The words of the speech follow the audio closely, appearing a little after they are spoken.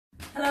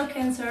Hello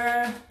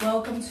Cancer,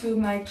 welcome to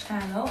my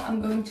channel.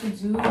 I'm going to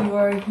do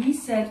your he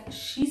said,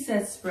 she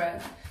said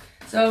spread.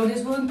 So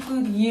this will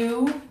include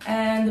you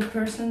and the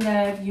person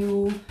that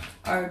you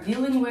are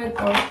dealing with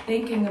or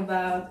thinking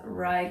about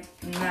right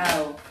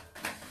now.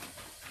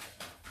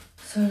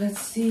 So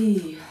let's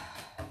see.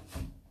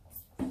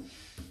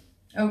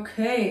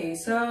 Okay,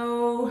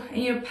 so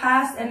in your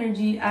past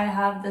energy, I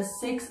have the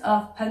 6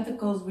 of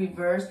Pentacles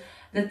reversed,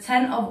 the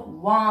 10 of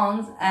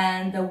Wands,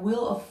 and the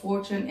Wheel of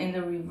Fortune in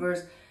the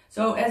reverse.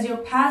 So as your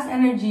past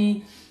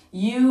energy,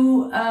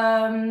 you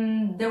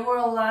there were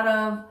a lot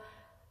of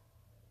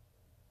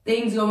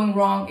things going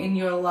wrong in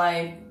your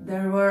life.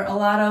 There were a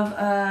lot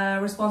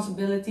of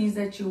responsibilities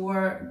that you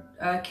were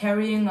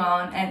carrying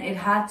on, and it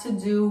had to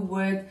do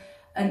with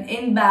an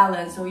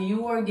imbalance. So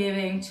you were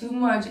giving too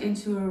much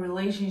into a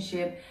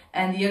relationship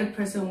and the other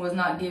person was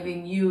not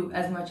giving you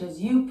as much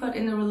as you put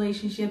in the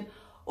relationship,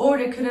 or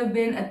there could have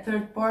been a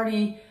third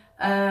party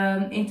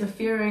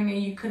interfering,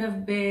 and you could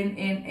have been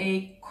in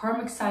a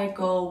karmic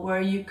cycle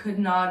where you could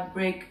not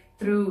break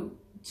through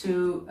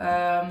to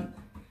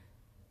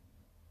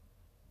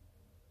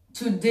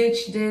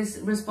ditch this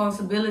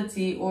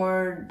responsibility,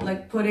 or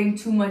like putting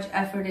too much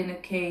effort in a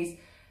case.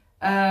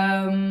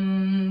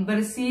 But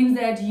it seems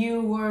that you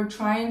were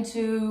trying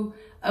to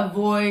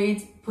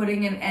avoid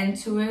putting an end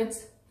to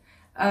it.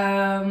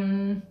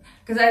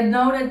 Because I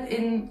know that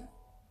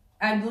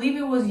I believe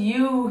it was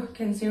you,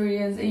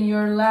 Cancerians, in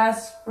your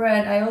last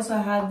spread, I also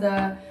had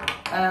the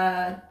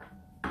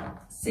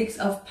 6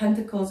 of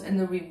Pentacles in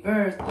the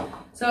reverse.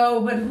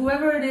 So, but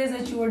whoever it is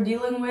that you were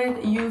dealing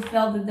with, you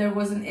felt that there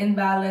was an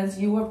imbalance.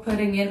 You were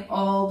putting in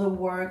all the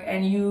work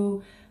and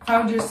you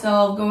found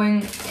yourself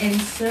going in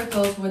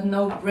circles with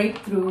no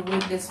breakthrough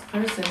with this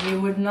person. You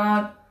would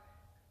not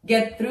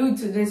get through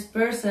to this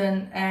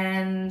person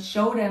and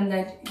show them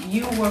that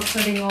you were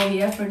putting all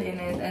the effort in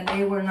it and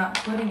they were not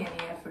putting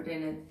any effort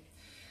in it.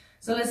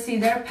 So let's see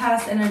their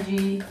past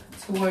energy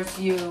towards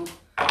you,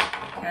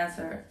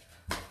 Cancer.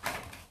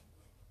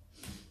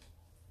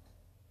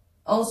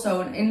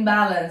 Also an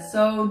imbalance.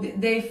 So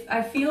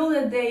I feel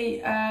that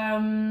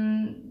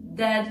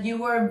that you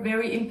were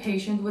very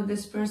impatient with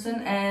this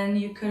person and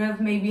you could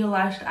have maybe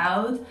lashed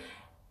out.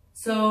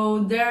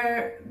 So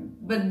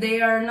but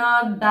they are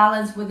not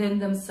balanced within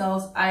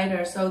themselves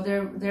either. So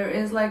there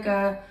is like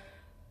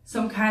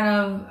some kind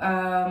of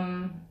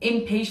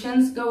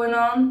impatience going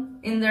on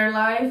in their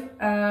life,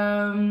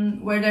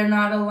 where they're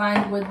not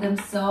aligned with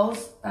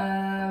themselves.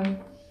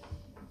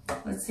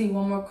 Let's see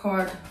one more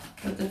card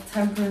with the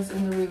Temperance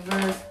in the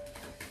reverse.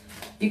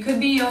 You could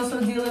be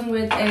also dealing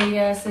with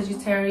a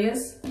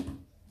Sagittarius.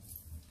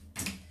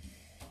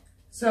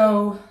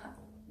 So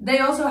they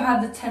also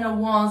have the 10 of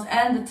Wands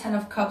and the 10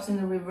 of Cups in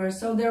the reverse.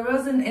 So there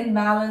was an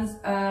imbalance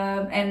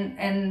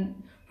and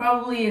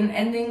probably an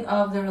ending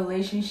of the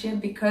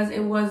relationship because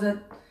it was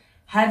a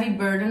heavy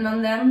burden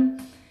on them.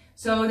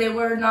 So they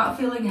were not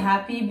feeling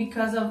happy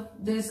because of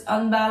this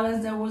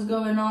unbalance that was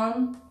going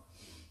on.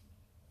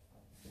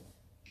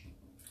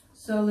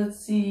 So let's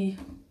see.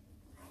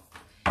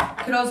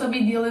 Could also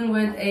be dealing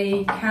with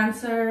a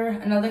Cancer,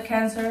 another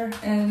Cancer,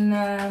 and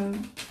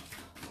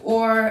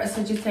or a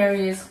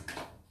Sagittarius.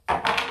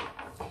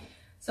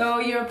 So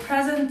your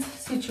present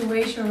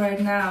situation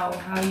right now,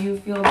 how you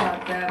feel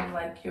about them,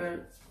 like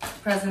your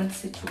present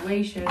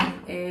situation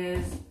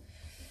is...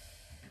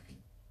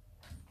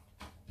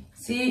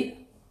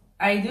 See,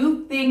 I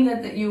do think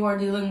that you are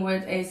dealing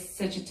with a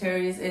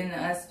Sagittarius in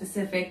a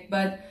specific,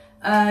 but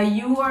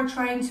you are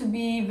trying to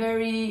be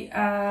very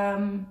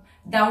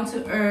down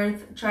to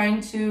earth,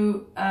 trying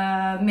to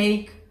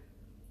make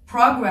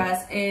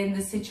progress in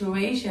the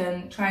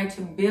situation, trying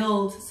to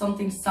build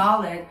something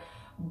solid.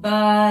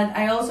 But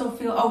I also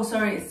feel, oh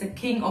sorry, it's the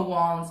King of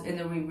Wands in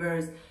the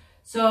reverse.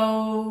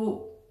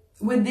 So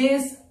with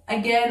this,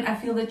 again, I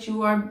feel that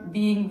you are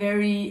being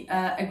very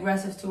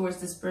aggressive towards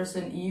this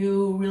person.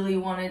 You really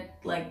want it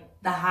like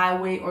the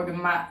highway or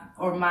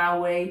my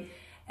way.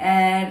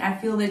 And I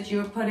feel that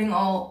you're putting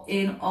all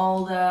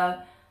the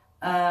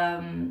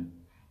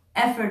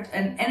effort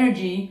and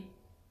energy,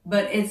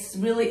 but it's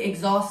really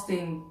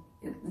exhausting.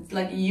 It's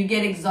like you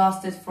get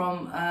exhausted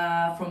from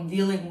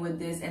dealing with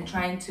this and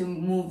trying to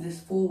move this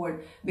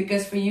forward,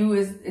 because for you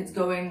it's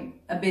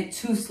going a bit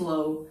too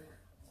slow.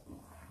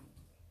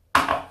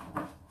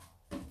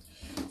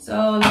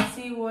 So let's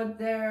see what's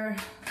their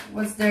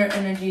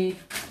energy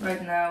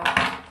right now.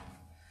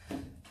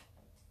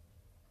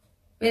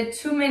 Bit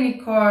too many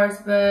cards,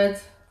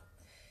 but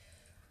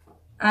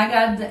I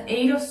got the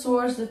 8 of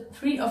Swords, the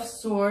 3 of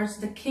Swords,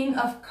 the King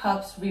of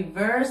Cups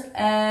reversed,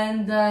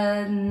 and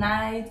the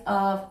Knight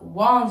of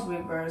Wands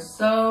reversed.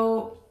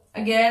 So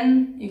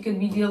again, you could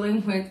be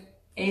dealing with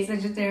a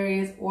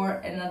Sagittarius or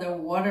another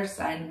water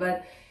sign,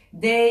 but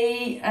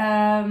they're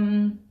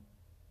kind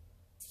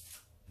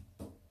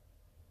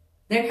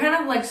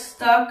of like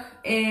stuck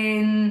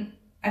in...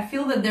 I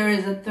feel that there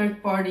is a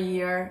third party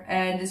here,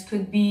 and this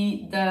could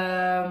be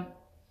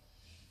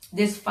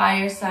this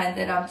fire sign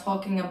that I'm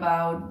talking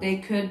about. They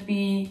could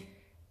be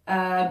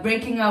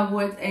breaking up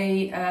with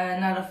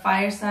not a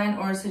fire sign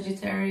or a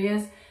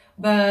Sagittarius,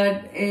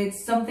 but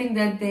it's something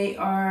that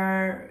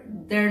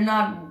they're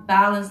not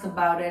balanced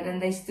about it,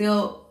 and they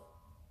still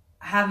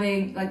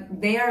having,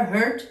 like, they are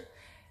hurt,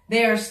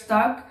 they are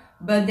stuck,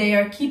 but they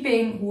are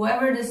keeping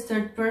whoever this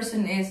third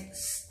person is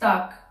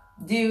stuck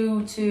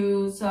due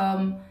to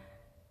some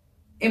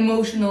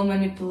emotional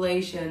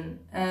manipulation.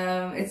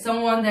 It's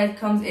someone that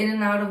comes in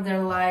and out of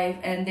their life,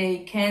 and they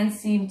can't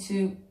seem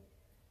to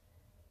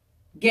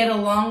get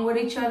along with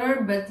each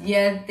other, but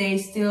yet they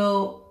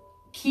still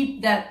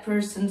keep that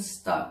person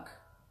stuck.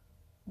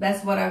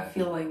 That's what I'm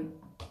feeling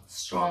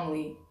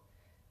strongly.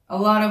 A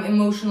lot of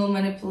emotional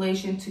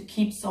manipulation to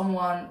keep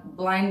someone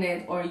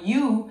blinded, or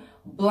you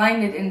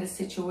blinded in the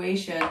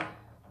situation.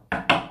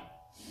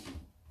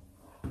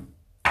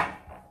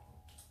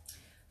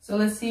 So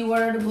let's see,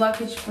 what are the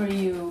blockages for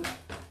you?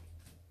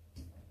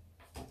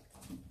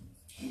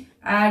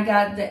 I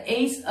got the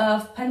Ace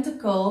of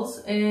Pentacles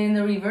in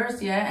the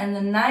reverse, yeah, and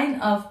the Nine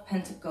of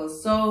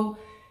Pentacles. So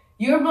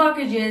your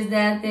blockage is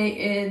that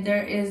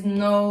there is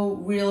no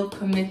real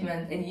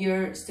commitment, and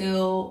you're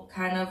still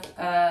kind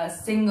of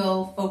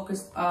single,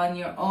 focused on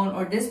your own,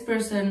 or this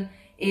person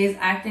is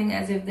acting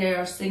as if they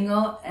are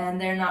single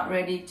and they're not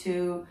ready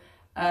to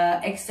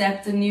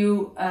accept a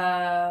new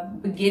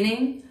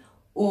beginning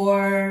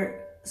or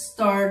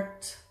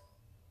start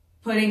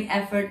putting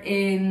effort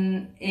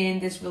in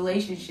this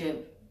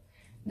relationship.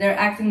 They're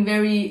acting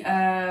very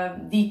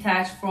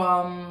detached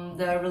from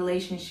the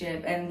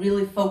relationship and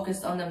really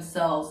focused on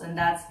themselves, and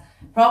that's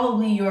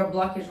probably your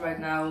blockage right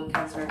now,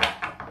 Cancer.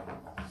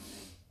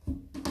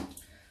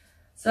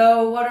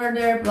 So what are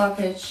their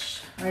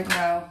blockage right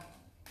now?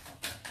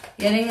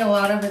 Getting a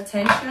lot of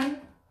attention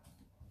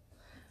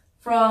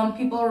from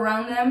people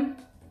around them.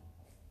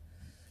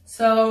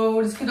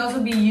 So this could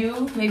also be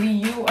you. Maybe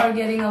you are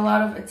getting a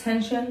lot of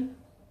attention.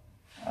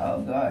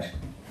 Oh gosh.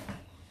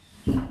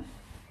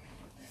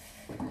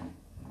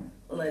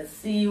 Let's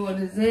see, what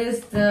is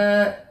this?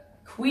 The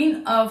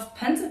Queen of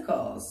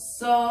Pentacles.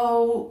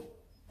 So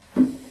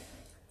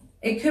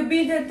it could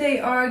be that they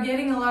are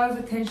getting a lot of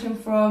attention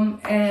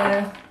from,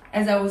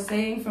 as I was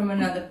saying, from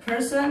another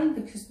person.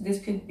 Because this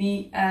could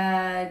be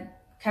a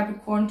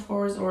Capricorn,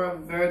 Taurus, or a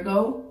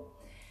Virgo.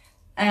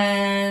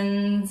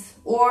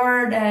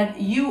 Or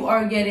that you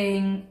are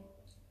getting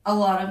a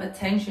lot of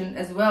attention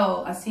as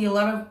well. I see a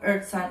lot of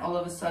earth sign all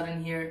of a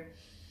sudden here.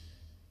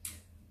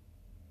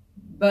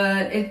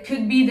 But it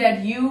could be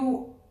that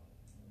you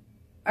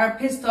are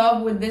pissed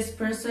off with this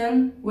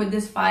person, with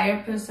this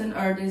fire person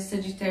or this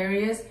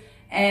Sagittarius,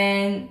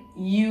 and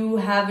you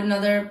have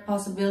another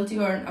possibility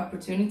or an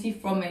opportunity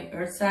from an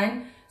earth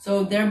sign.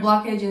 So their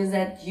blockage is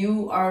that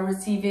you are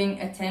receiving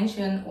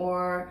attention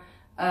or,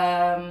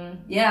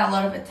 yeah, a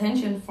lot of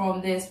attention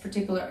from this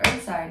particular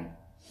earth sign.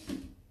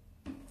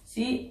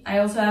 See, I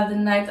also have the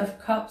Knight of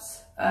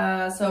Cups.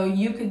 So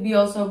you could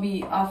also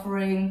be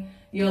offering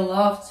your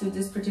love to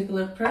this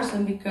particular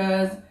person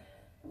because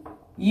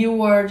you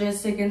were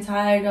just sick and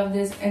tired of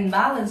this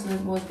imbalance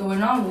that was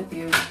going on with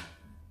you.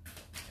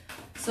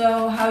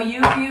 So how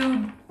you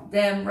view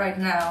them right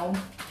now,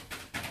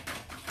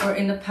 or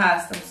in the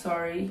past, I'm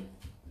sorry.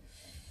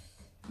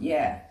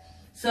 Yeah.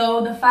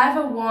 So the Five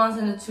of Wands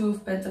and the Two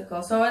of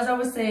Pentacles. So as I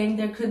was saying,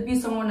 there could be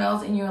someone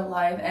else in your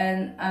life,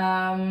 and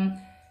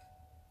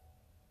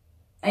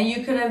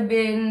you could have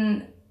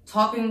been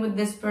talking with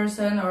this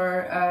person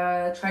or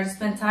try to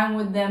spend time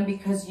with them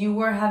because you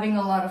were having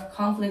a lot of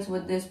conflicts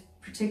with this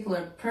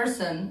particular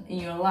person in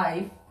your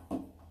life.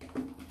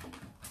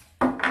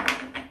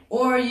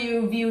 Or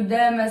you view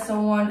them as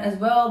someone as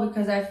well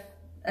because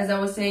as I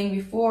was saying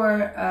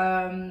before,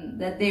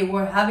 that they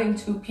were having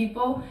two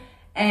people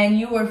and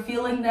you were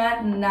feeling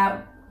that, and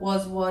that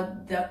was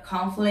what the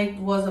conflict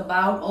was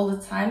about all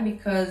the time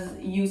because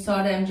you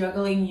saw them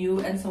juggling you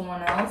and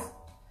someone else.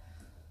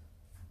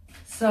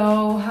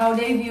 So how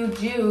they viewed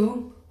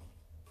you,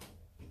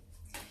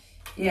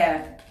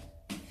 yeah,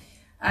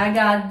 I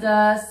got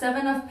the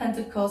Seven of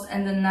Pentacles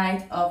and the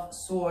Knight of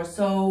Swords.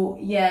 So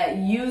yeah,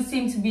 you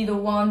seem to be the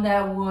one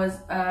that was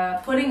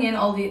putting in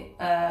all the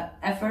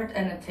effort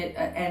and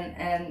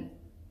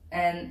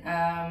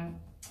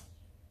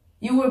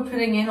you were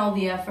putting in all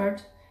the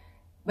effort,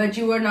 but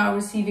you were not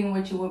receiving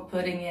what you were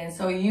putting in.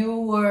 So you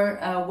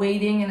were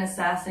waiting and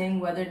assessing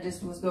whether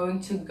this was going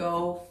to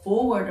go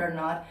forward or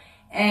not.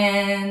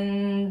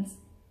 And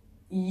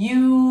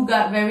you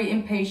got very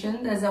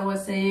impatient, as I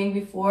was saying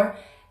before,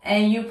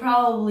 and you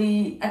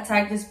probably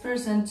attacked this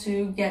person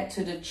to get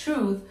to the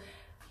truth.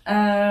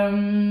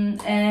 And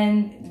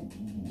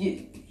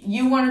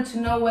you wanted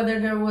to know whether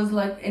there was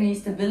like any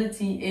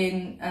stability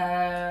in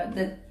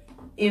that,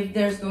 if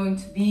there's going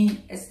to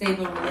be a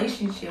stable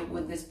relationship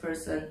with this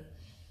person.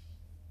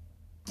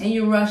 And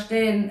you rushed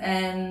in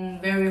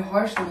and very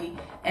harshly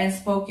and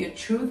spoke your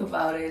truth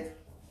about it.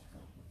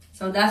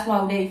 So that's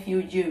how they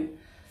viewed you.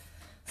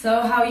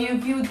 So how you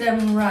view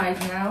them right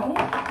now?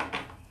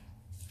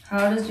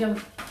 How does your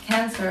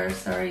Cancer,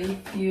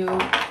 view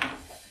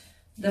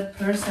the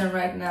person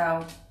right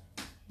now?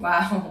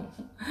 Wow.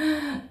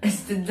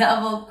 It's the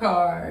Devil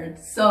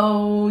card.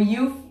 So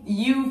you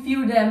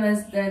view them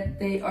as that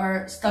they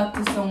are stuck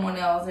to someone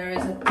else. There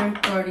is a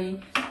third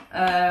party,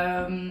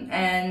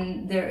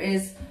 and there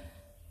is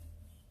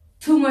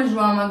too much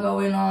drama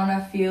going on,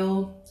 I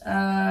feel.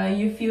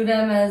 You view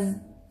them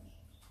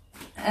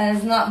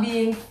as not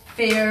being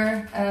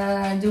fair,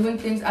 doing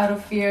things out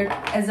of fear.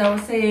 As I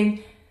was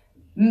saying,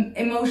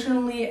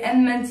 emotionally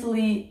and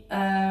mentally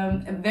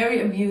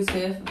very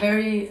abusive,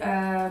 very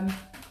let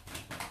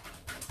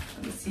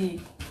me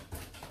see,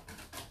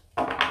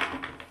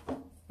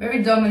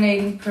 very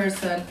dominating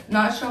person,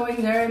 not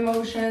showing their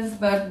emotions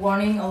but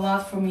wanting a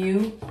lot from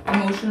you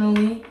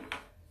emotionally.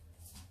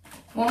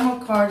 One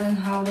more card and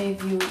how they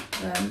view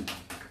them.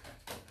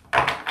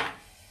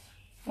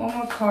 One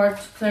more card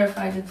to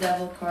clarify the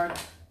Devil card.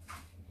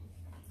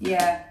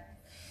 Yeah,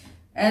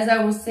 as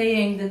I was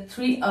saying, the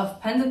Three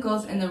of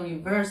Pentacles in the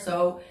reverse.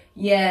 So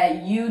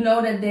yeah, you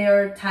know that they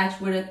are attached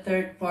with a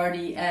third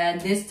party,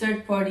 and this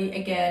third party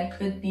again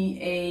could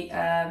be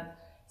a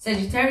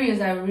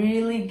Sagittarius. I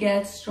really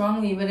get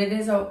strongly, but it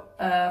is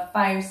a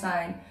fire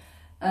sign.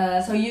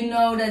 So you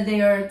know that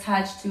they are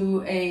attached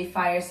to a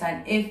fire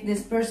sign. If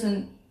this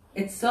person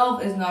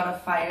itself is not a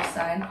fire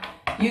sign,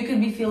 you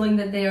could be feeling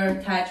that they are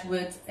attached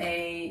with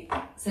a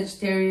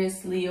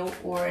Sagittarius, Leo,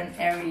 or an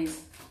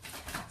Aries.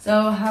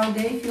 So how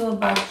they feel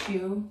about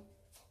you.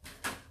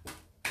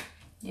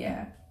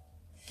 Yeah.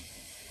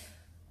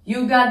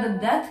 You got the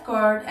Death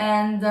card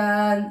and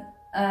the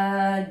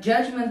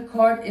Judgment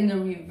card in the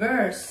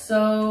reverse.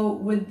 So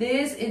with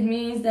this, it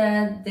means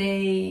that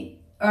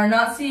they are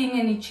not seeing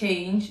any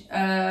change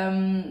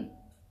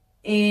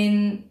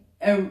in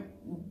a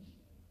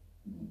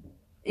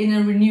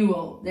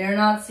renewal. They're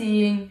not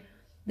seeing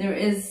there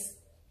is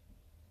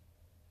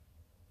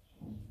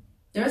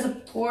a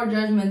poor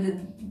judgment, that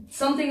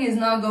something is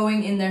not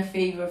going in their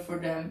favor for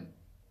them.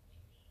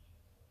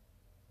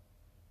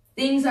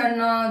 Things are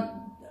not,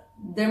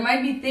 there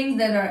might be things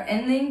that are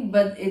ending,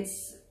 but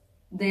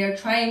they are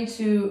trying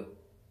to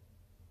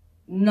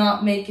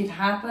not make it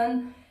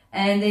happen,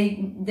 and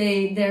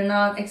they're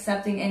not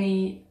accepting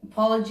any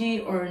apology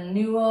or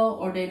renewal,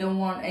 or they don't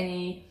want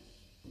any.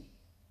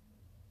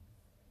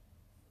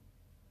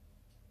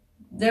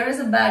 There is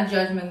a bad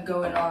judgment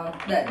going on,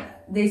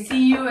 that they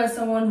see you as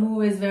someone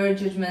who is very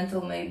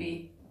judgmental,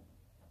 maybe.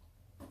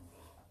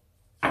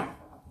 I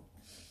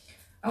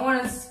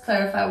want to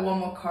clarify one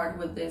more card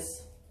with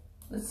this.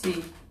 Let's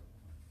see.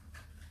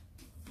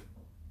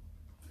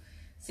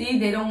 See,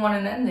 they don't want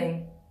an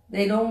ending.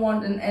 They don't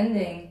want an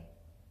ending.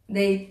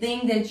 They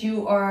think that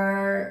you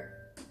are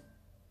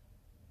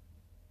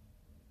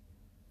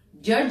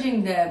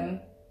judging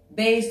them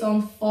based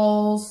on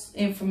false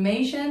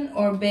information,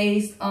 or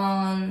based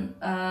on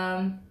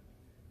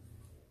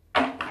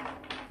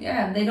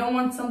yeah, they don't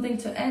want something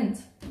to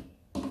end.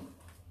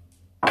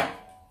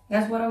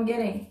 That's what I'm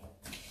getting.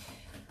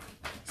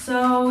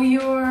 So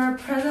your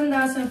present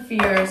doubts and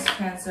fears,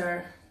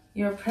 Cancer.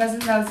 Your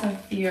present doubts and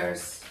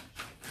fears.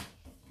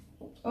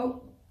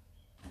 Oh,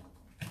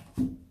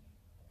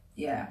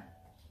 yeah,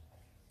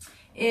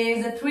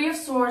 is the Three of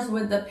Swords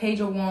with the Page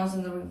of Wands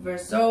in the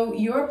reverse. So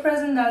your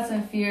present doubts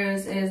and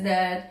fears is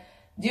that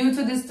due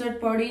to this third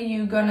party,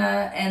 you're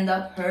gonna end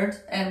up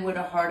hurt and with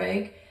a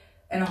heartache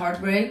and a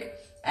heartbreak,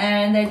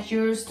 and that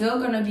you're still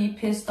gonna be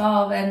pissed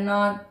off and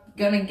not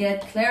gonna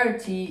get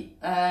clarity,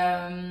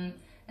 and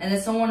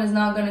that someone is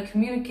not gonna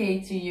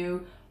communicate to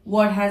you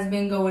what has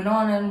been going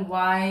on and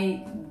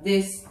why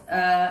this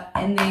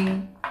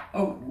ending,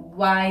 or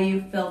why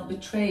you felt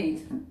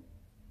betrayed.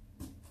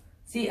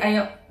 See, I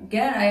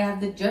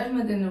have the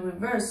Judgment in the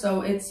reverse.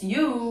 So it's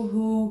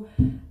you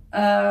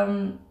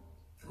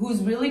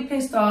who's really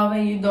pissed off,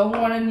 and you don't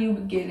want a new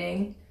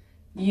beginning.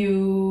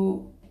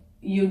 You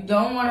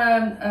don't want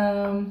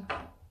to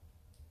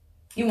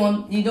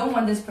you don't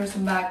want this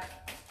person back.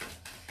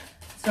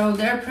 So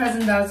their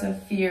present doubts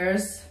and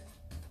fears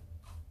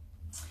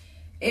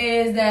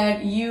is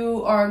that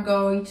you are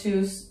going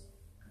to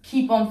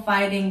keep on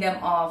fighting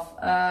them off.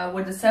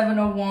 With the Seven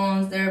of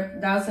Wands, their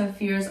doubts and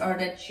fears are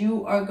that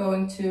you are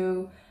going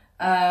to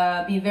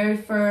be very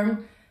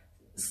firm,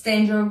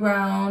 stand your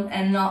ground,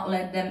 and not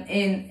let them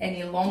in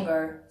any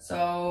longer.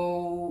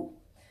 So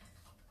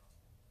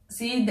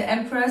see, the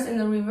Empress in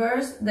the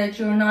reverse, that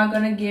you're not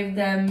gonna give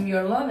them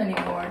your love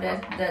anymore,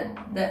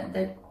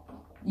 that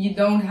you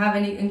don't have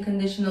any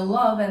unconditional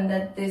love, and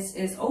that this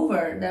is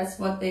over. That's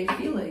what they're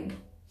feeling.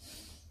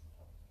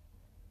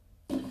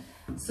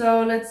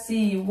 So let's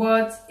see,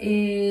 what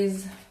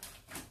is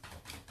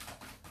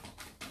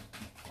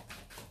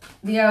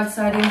the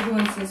outside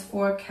influences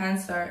for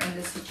Cancer in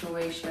this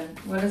situation?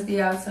 What is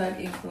the outside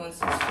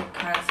influences for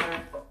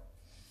Cancer?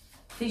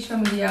 Please show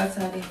me the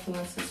outside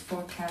influences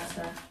for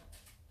Cancer.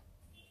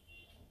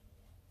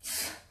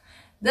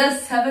 The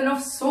Seven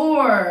of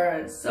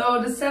Swords.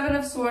 So the Seven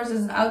of Swords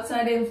is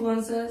outside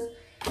influences.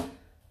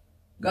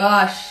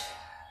 Gosh,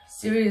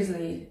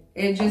 seriously,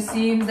 it just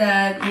seems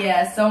that,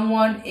 yeah,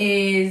 someone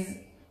is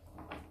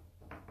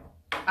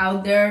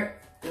out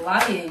there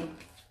lying.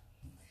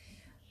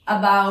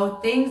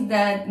 about things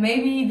that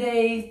maybe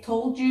they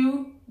told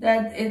you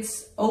that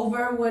it's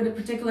over with a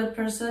particular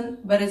person,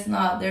 but it's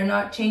not. They're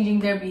not changing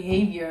their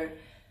behavior.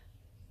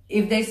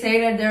 If they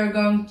say that they're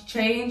going to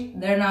change,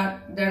 they're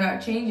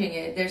not changing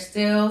it. They're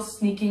still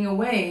sneaking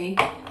away.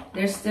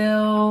 They're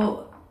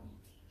still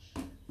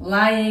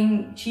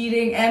lying,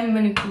 cheating, and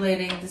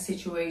manipulating the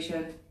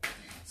situation.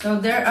 So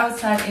they're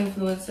outside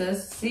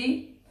influences.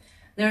 See,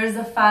 there is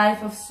a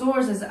 5 of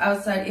Swords as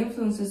outside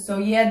influences. So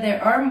yeah,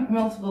 there are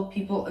multiple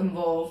people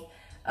involved.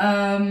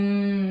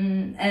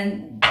 And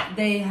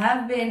they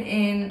have been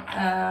in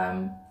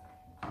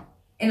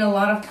a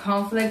lot of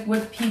conflict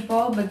with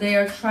people, but they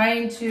are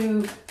trying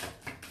to,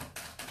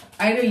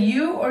 either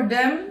you or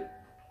them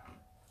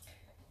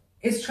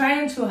is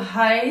trying to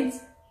hide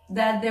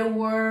that there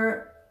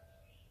were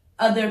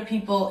other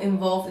people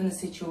involved in the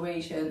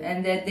situation,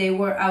 and that they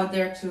were out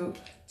there to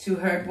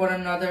hurt one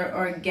another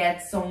or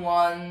get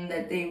someone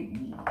that they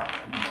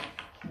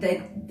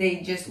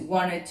just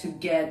wanted to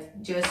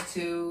get, just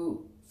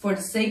to, for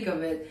the sake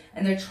of it.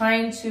 And they're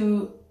trying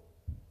to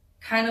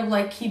kind of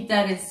like keep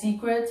that in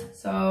secret.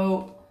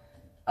 So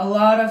a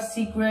lot of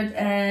secret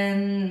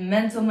and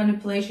mental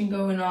manipulation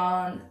going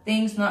on,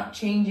 things not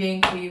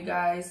changing for you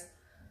guys.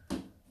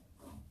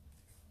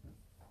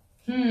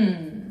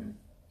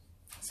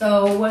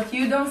 So what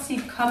you don't see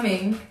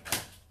coming,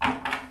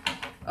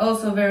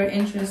 also very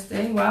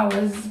interesting. Wow,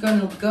 where is this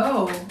gonna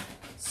go?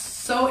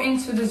 So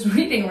into this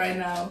reading right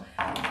now.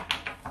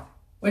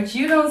 What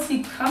you don't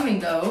see coming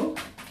though,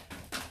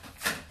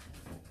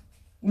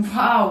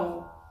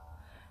 wow,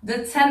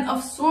 the 10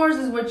 of Swords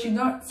is what you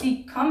don't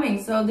see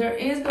coming. So there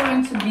is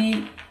going to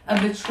be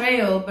a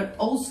betrayal, but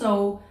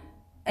also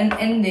an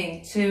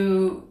ending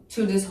to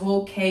this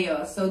whole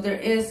chaos. So there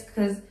is,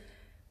 because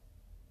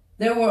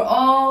there were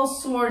all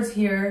swords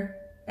here,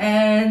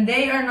 and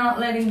they are not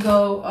letting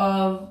go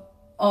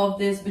of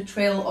this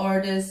betrayal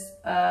or this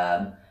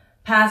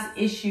past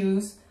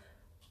issues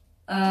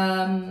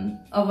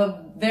of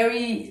a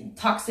very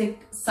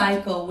toxic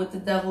cycle with the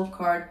Devil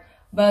card.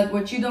 But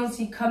what you don't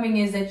see coming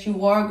is that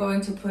you are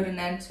going to put an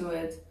end to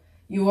it.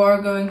 You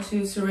are going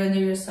to surrender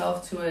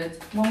yourself to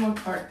it. One more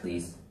card,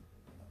 please.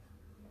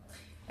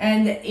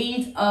 And the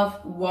 8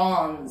 of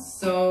Wands.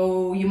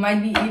 So you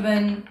might be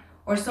even,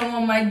 or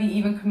someone might be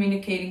even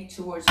communicating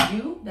towards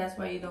you. That's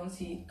why you don't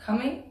see it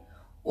coming.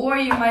 Or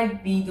you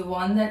might be the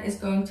one that is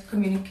going to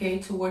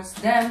communicate towards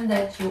them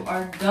that you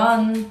are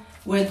done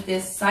with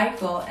this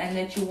cycle and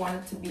that you want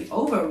it to be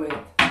over with.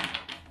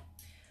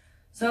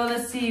 So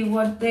let's see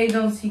what they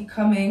don't see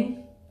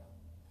coming.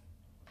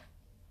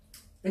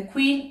 The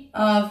Queen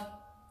of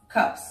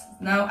Cups.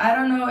 Now, I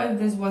don't know if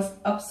this was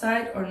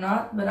upside or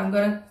not, but I'm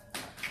going to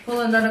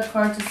pull another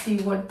card to see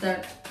what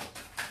that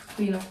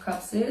Queen of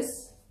Cups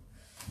is.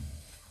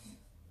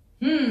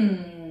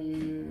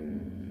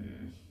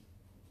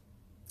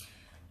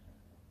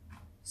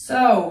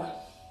 So,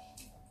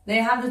 they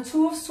have the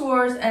 2 of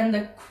Swords and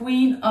the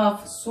Queen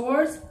of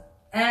Swords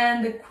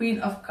and the Queen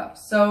of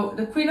Cups. So,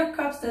 the Queen of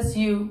Cups, that's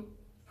you,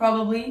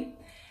 probably.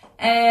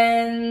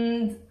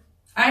 And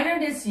either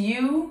this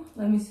you,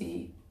 let me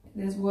see,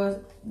 this was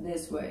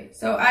this way.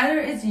 So, either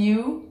it's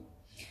you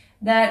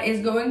that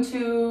is going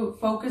to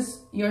focus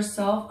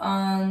yourself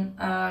on,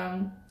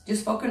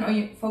 just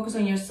focus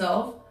on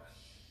yourself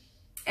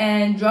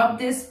and drop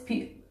this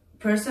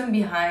person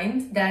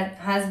behind that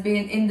has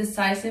been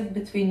indecisive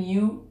between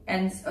you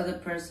and this other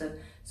person.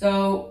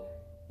 So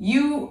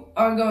you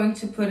are going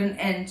to put an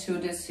end to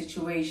this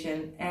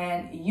situation,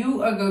 and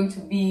you are going to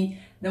be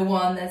the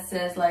one that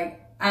says like,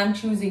 I'm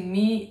choosing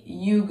me.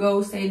 You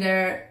go stay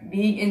there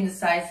being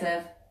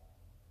indecisive.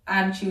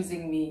 I'm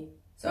choosing me.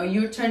 So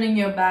you're turning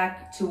your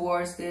back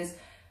towards this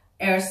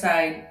air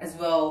sign as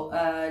well,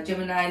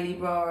 Gemini,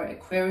 Libra, or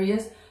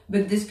Aquarius.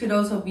 But this could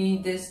also be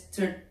this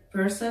third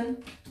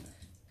person.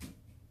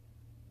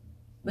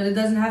 But it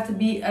doesn't have to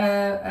be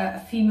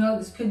a female.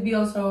 This could be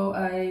also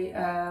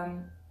a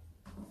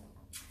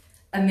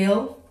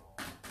male.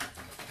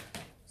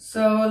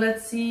 So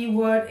let's see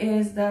what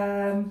is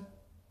the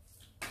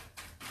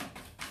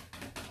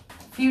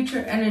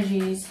future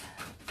energies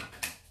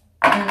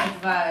and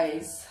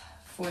advice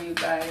for you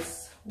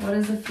guys. What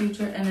is the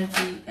future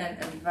energy and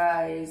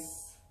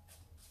advice?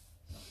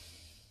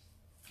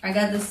 I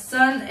got the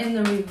Sun in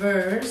the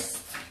reverse.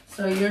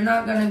 So you're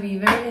not going to be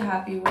very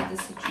happy with the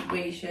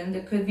situation.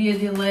 There could be a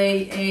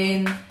delay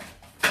in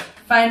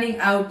finding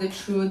out the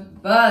truth.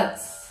 But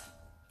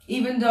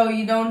even though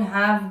you don't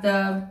have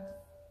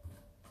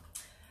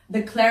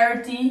the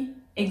clarity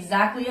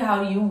exactly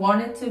how you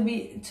want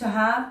it to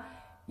have,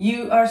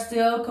 you are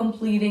still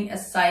completing a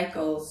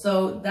cycle.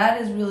 So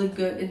that is really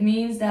good. It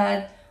means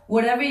that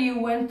whatever you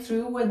went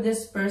through with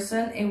this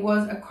person, it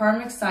was a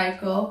karmic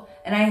cycle.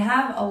 And I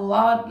have a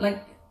lot,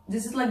 like,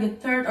 this is like the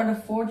 3rd or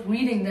the 4th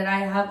reading that I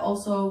have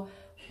also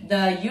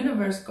the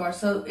universe card.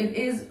 So it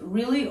is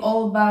really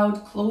all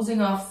about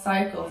closing off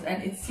cycles.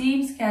 And it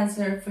seems,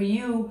 Cancer, for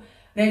you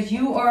that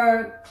you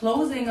are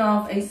closing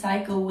off a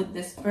cycle with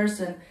this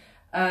person.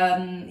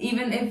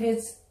 Even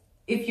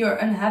if you're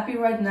unhappy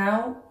right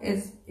now,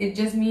 it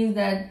just means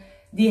that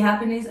the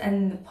happiness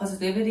and the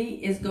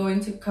positivity is going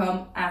to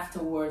come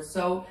afterwards.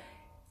 So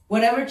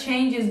whatever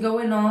change is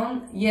going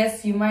on,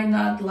 yes, you might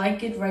not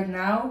like it right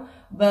now,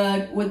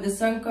 but with the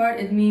Sun card,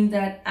 it means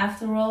that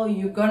after all,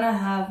 you're gonna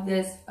have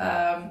this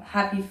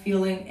happy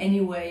feeling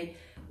anyway.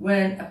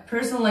 When a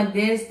person like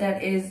this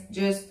that is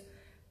just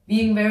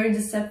being very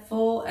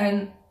deceitful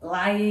and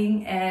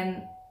lying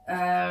and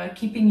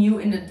keeping you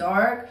in the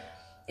dark,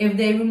 if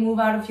they remove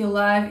out of your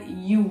life,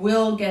 you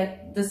will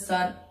get the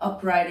Sun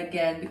upright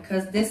again,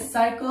 because this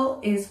cycle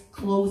is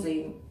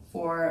closing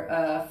for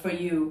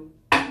you.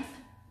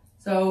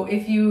 So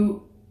if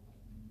you're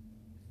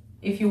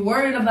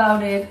worried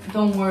about it,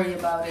 don't worry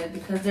about it,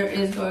 because there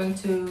is going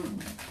to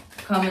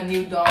come a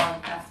new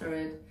dawn after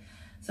it.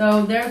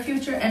 So their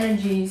future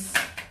energies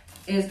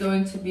is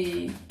going to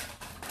be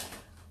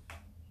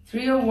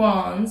 3 of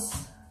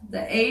Wands,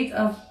 the 8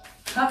 of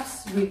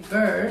Cups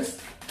reversed,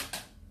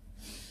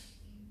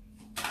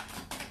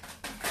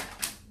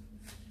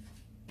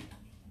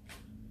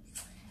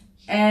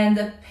 and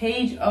the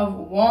Page of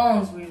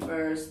Wands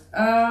reversed.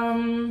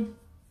 And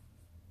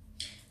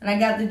I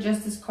got the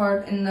Justice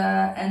card in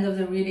the end of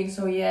the reading.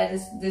 So yeah,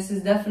 this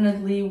is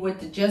definitely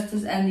with the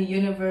Justice and the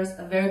Universe,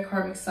 a very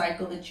karmic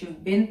cycle that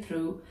you've been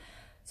through.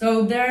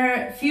 So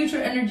their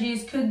future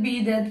energies could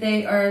be that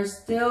they are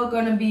still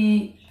going to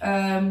be,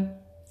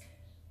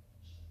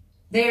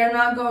 they are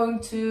not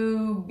going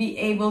to be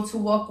able to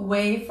walk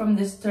away from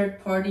this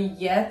third party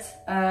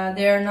yet.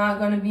 They are not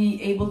going to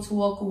be able to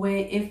walk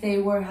away if they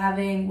were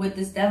having, with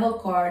this Devil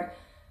card,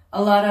 a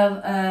lot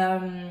of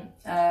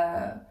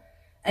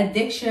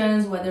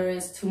addictions, whether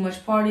it's too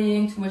much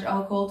partying, too much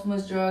alcohol, too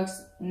much drugs,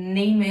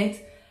 name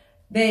it.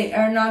 They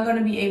are not going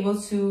to be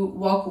able to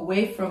walk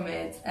away from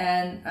it,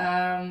 and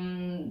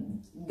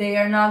they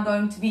are not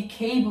going to be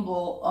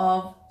capable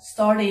of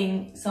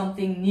starting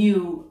something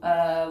new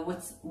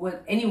with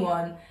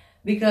anyone,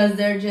 because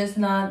they're just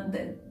not,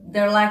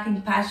 they're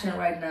lacking passion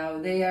right now.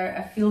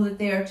 I feel that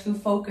they are too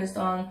focused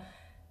on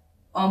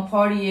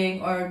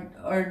partying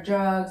or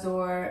drugs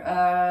or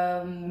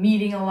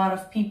meeting a lot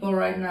of people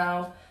right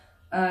now.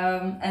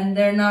 And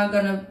they're not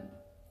gonna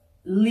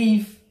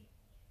leave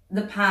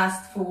the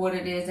past for what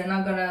it is. They're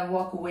not gonna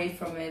walk away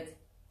from it.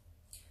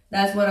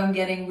 That's what I'm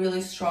getting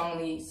really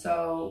strongly.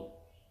 So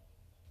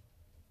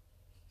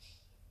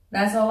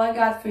that's all I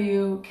got for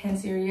you,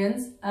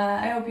 Cancerians.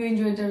 I hope you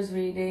enjoyed this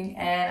reading,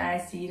 and I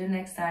see you the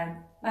next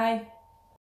time. Bye.